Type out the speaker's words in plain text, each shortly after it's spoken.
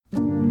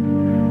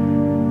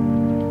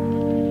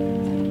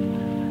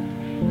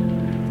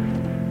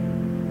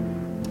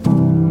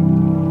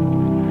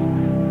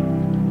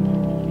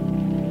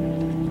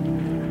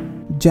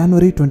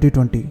January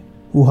 2020,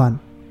 Wuhan,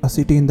 a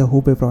city in the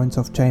Hubei province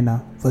of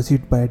China, was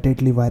hit by a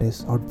deadly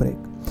virus outbreak.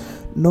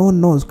 No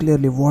one knows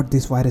clearly what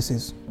this virus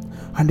is.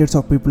 Hundreds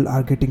of people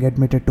are getting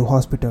admitted to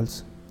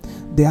hospitals.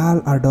 They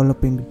all are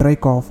developing dry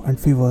cough and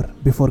fever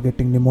before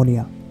getting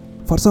pneumonia.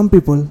 For some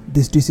people,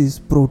 this disease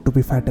proved to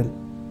be fatal.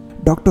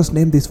 Doctors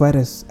name this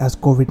virus as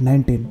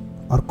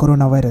COVID-19 or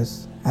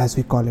coronavirus as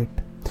we call it.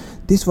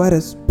 This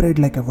virus spread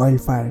like a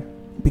wildfire,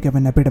 became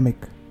an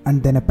epidemic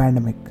and then a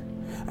pandemic,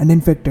 and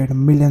infected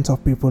millions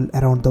of people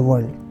around the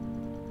world.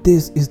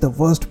 This is the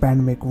worst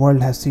pandemic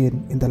world has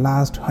seen in the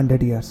last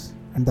 100 years,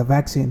 and the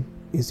vaccine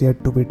is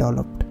yet to be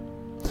developed.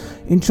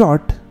 In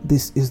short,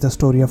 this is the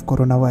story of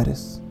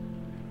coronavirus.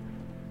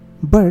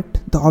 But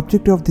the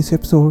objective of this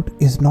episode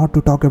is not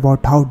to talk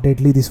about how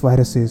deadly this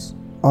virus is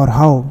or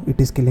how it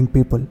is killing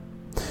people.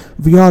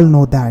 We all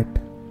know that.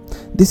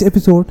 This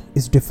episode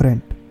is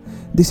different.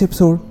 This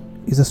episode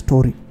is a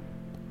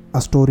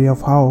story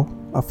of how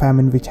a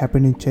famine which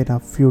happened in China a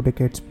few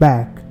decades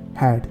back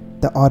had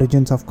the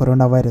origins of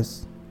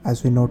coronavirus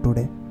as we know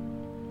today.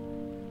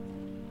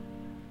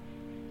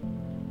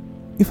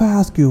 If I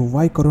ask you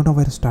why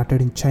coronavirus started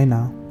in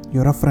China,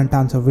 your upfront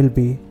answer will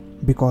be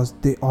because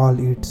they all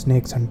eat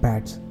snakes and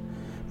bats.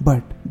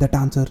 But that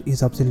answer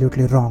is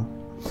absolutely wrong.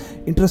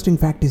 Interesting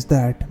fact is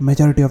that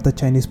majority of the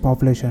Chinese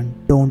population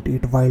don't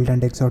eat wild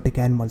and exotic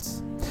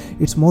animals.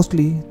 It's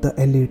mostly the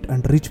elite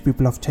and rich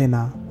people of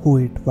China who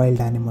eat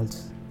wild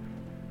animals.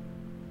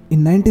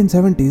 In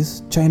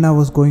 1970s, China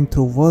was going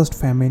through worst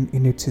famine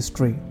in its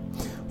history.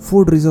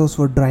 Food reserves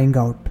were drying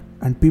out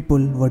and people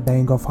were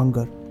dying of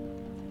hunger.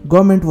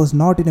 Government was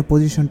not in a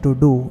position to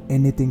do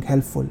anything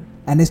helpful.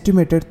 An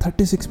estimated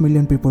 36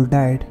 million people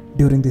died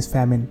during this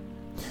famine.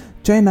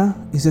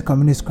 China is a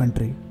communist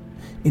country.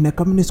 In a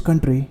communist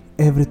country,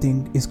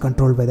 everything is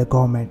controlled by the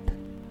government.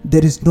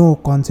 There is no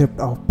concept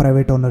of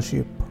private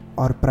ownership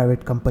or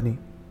private company.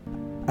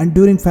 And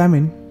during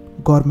famine,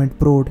 government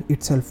proved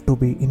itself to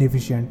be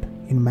inefficient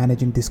in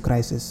managing this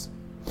crisis.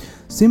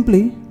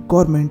 Simply,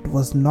 government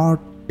was not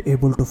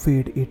able to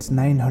feed its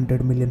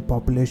 900 million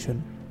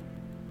population.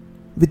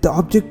 With the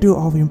objective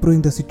of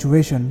improving the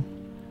situation,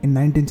 in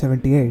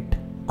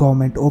 1978,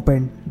 government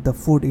opened the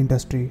food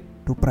industry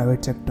to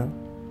private sector.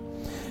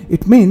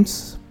 It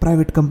means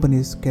private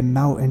companies can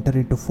now enter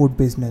into food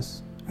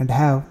business and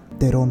have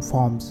their own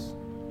farms.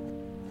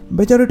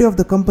 Majority of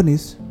the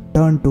companies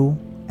turn to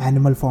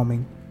animal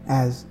farming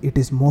as it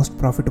is most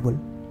profitable,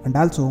 and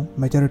also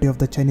majority of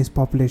the Chinese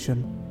population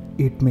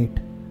eat meat.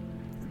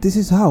 This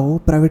is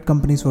how private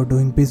companies were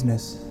doing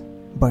business.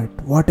 But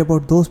what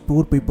about those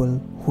poor people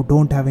who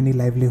don't have any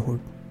livelihood?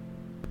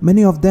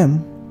 Many of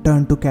them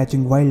turn to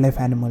catching wildlife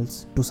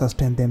animals to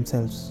sustain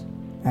themselves,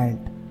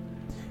 and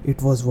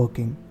it was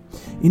working.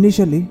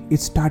 Initially,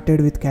 it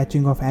started with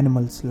catching of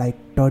animals like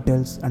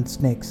turtles and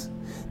snakes.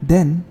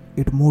 Then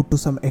it moved to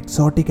some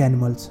exotic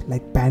animals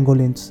like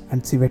pangolins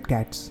and civet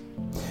cats.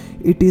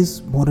 It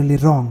is morally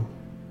wrong,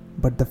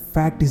 but the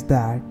fact is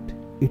that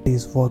it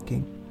is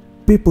working.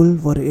 People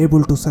were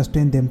able to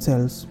sustain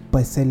themselves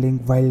by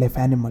selling wildlife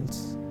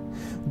animals.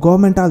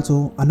 Government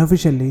also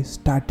unofficially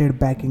started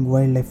backing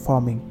wildlife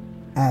farming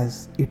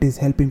as it is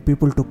helping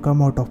people to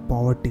come out of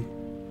poverty.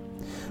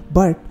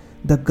 But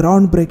the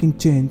groundbreaking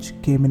change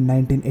came in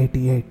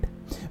 1988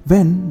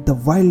 when the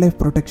Wildlife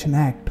Protection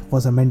Act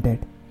was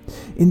amended.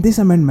 In this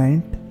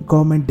amendment,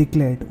 government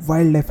declared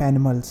wildlife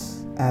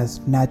animals as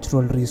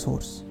natural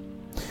resource.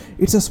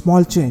 It's a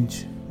small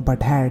change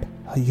but had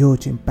a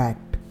huge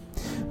impact.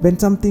 When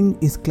something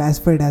is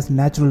classified as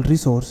natural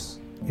resource,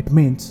 it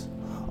means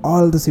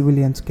all the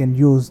civilians can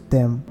use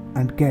them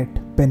and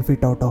get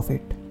benefit out of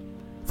it.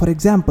 For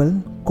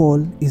example,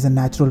 coal is a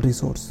natural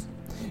resource.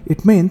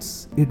 It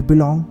means it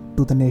belongs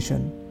to the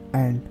nation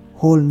and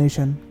whole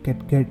nation can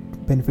get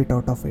benefit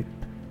out of it.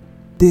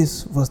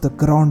 This was the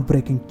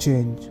groundbreaking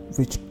change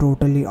which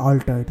totally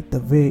altered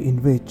the way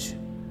in which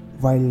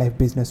wildlife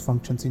business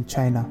functions in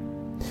China.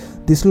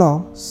 This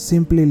law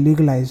simply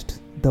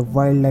legalized the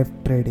wildlife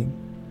trading.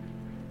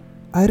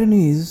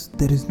 Irony is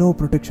there is no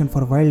protection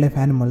for wildlife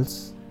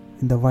animals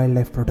in the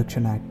Wildlife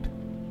Protection Act.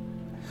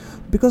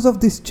 Because of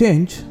this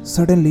change,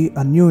 suddenly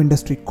a new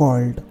industry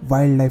called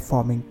wildlife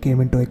farming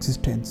came into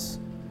existence.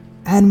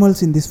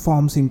 Animals in these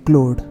farms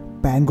include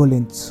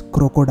pangolins,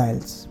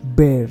 crocodiles,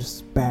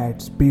 bears,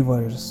 bats,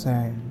 beavers,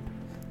 and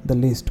the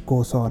list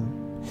goes on.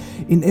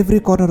 In every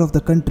corner of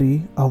the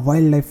country, a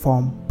wildlife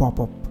farm pop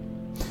up.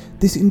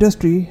 This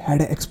industry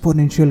had an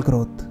exponential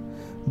growth.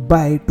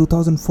 By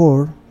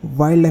 2004,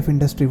 wildlife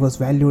industry was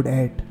valued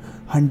at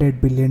 $100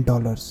 billion.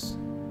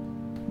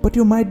 But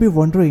you might be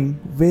wondering,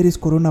 where is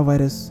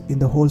coronavirus in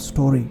the whole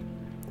story?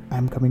 I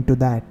am coming to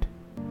that.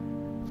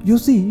 You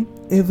see,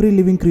 every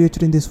living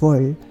creature in this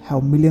world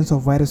have millions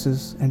of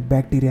viruses and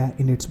bacteria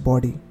in its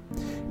body.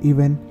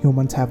 Even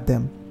humans have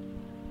them.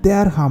 They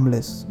are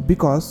harmless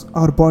because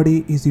our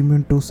body is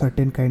immune to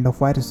certain kind of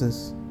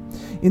viruses.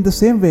 In the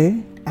same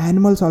way,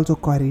 animals also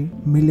carry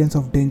millions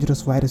of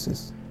dangerous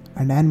viruses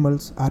and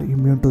animals are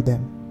immune to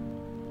them.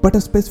 But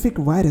a specific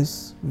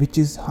virus which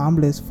is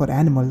harmless for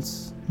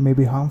animals may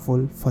be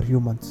harmful for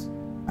humans,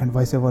 and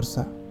vice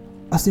versa.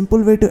 A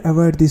simple way to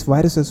avoid these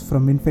viruses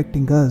from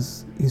infecting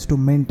us is to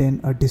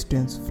maintain a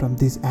distance from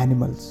these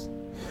animals.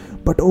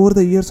 But over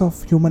the years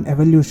of human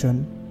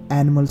evolution,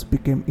 animals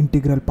became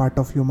integral part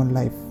of human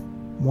life,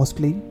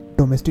 mostly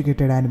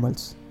domesticated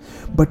animals.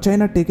 But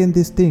China taken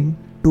this thing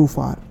too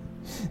far.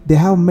 They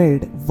have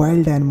made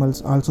wild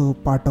animals also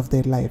part of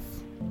their life.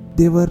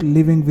 They were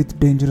living with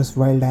dangerous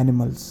wild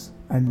animals,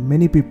 and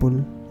many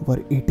people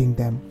were eating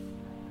them.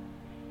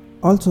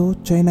 Also,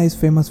 China is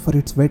famous for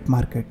its wet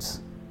markets.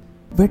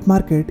 Wet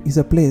market is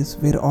a place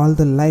where all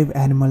the live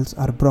animals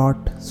are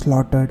brought,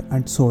 slaughtered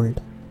and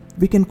sold.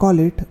 We can call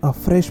it a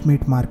fresh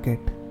meat market.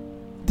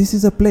 This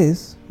is a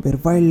place where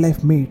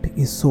wildlife meat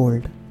is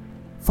sold.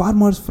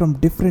 Farmers from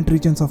different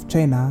regions of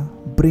China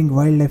bring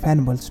wildlife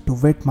animals to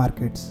wet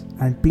markets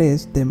and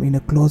place them in a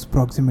close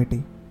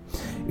proximity.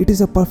 It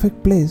is a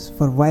perfect place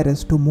for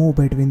virus to move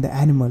between the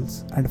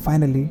animals and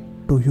finally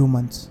to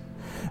humans.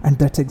 And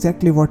that's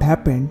exactly what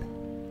happened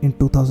in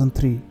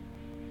 2003.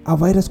 A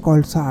virus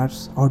called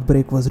SARS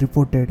outbreak was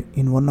reported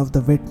in one of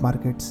the wet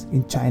markets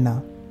in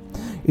China.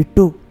 It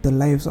took the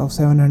lives of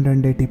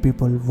 780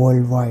 people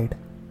worldwide.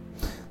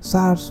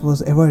 SARS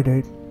was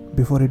avoided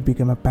before it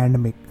became a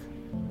pandemic.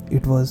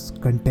 It was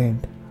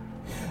contained.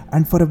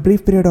 And for a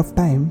brief period of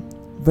time,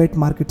 wet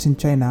markets in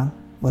China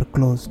were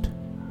closed.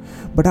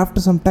 But after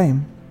some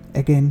time,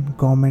 again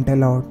government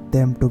allowed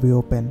them to be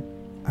open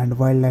and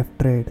wildlife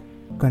trade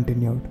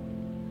continued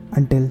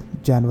until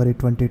January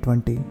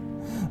 2020.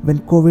 When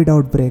COVID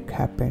outbreak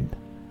happened.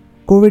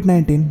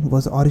 COVID-19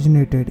 was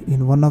originated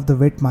in one of the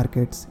wet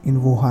markets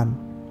in Wuhan.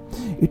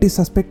 It is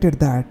suspected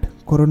that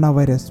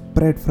coronavirus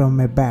spread from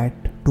a bat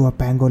to a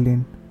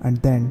pangolin and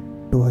then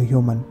to a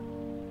human.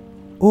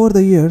 Over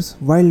the years,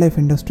 wildlife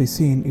industry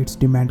seen its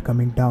demand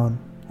coming down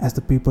as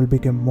the people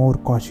became more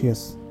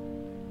cautious.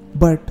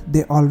 But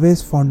they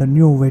always found a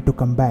new way to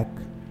come back.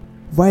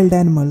 Wild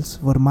animals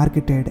were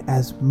marketed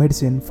as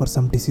medicine for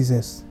some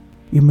diseases,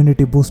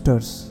 immunity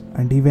boosters,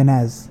 and even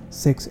as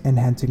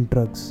sex-enhancing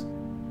drugs.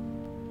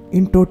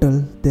 In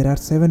total, there are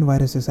 7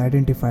 viruses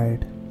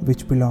identified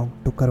which belong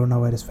to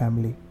coronavirus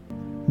family.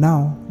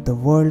 Now, the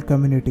world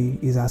community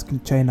is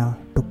asking China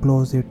to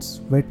close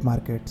its wet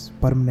markets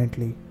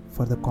permanently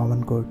for the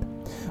common good.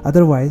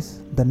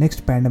 Otherwise, the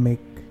next pandemic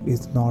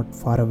is not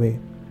far away.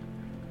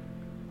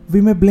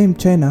 We may blame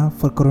China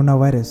for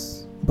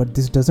coronavirus, but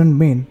this doesn't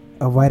mean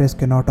a virus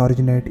cannot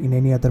originate in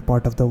any other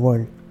part of the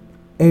world.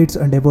 AIDS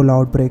and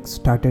Ebola outbreaks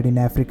started in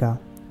Africa,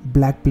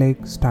 Black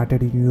Plague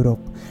started in Europe,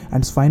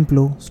 and swine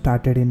flu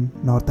started in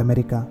North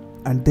America,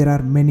 and there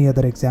are many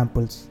other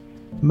examples.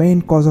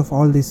 Main cause of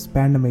all these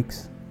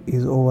pandemics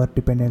is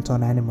over-dependence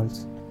on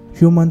animals.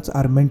 Humans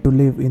are meant to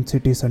live in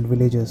cities and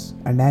villages,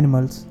 and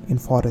animals in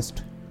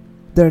forest.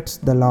 That's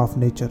the law of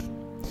nature.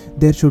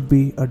 There should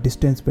be a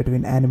distance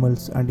between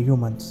animals and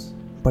humans,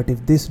 but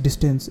if this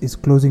distance is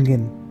closing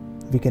in,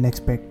 we can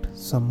expect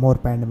some more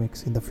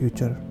pandemics in the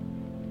future.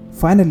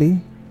 Finally,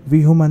 we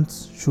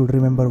humans should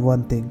remember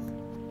one thing.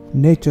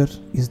 Nature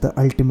is the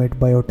ultimate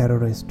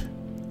bioterrorist,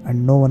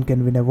 and no one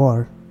can win a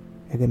war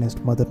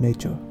against Mother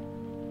Nature.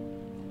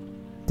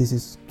 This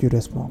is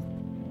Curious Monk.